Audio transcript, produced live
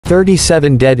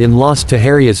37 dead in Las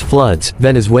Tejerías floods,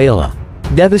 Venezuela.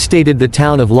 Devastated the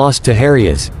town of Las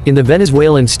Tejerías, in the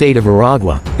Venezuelan state of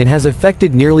Aragua, and has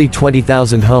affected nearly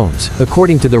 20,000 homes,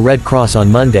 according to the Red Cross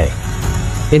on Monday.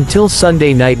 Until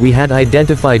Sunday night we had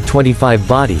identified 25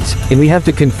 bodies, and we have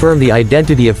to confirm the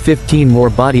identity of 15 more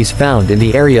bodies found in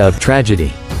the area of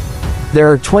tragedy. There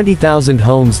are 20,000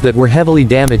 homes that were heavily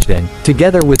damaged and,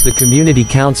 together with the community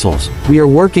councils, we are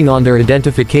working on their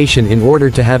identification in order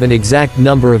to have an exact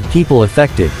number of people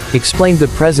affected, explained the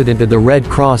president of the Red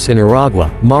Cross in Aragua,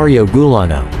 Mario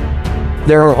Gulano.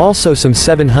 There are also some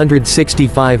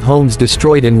 765 homes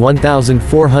destroyed and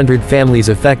 1,400 families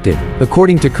affected,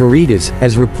 according to Caritas,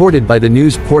 as reported by the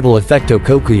news portal Efecto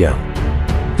Cocuyo.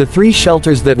 The 3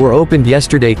 shelters that were opened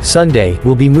yesterday, Sunday,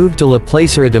 will be moved to La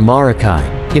Placera de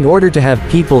Maracay, in order to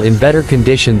have people in better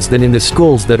conditions than in the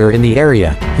schools that are in the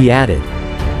area, he added.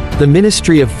 The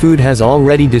Ministry of Food has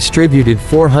already distributed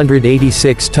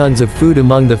 486 tons of food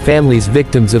among the families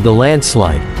victims of the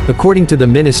landslide, according to the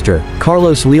minister,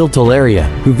 Carlos Leal Teleria,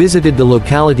 who visited the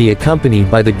locality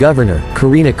accompanied by the governor,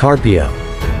 Karina Carpio.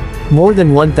 More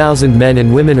than 1,000 men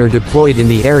and women are deployed in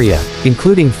the area,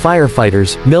 including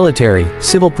firefighters, military,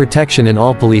 civil protection and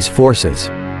all police forces.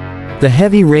 The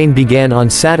heavy rain began on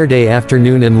Saturday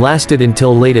afternoon and lasted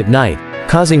until late at night,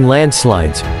 causing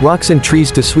landslides, rocks and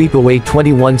trees to sweep away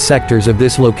 21 sectors of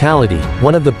this locality,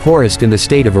 one of the poorest in the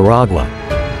state of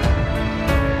Aragua.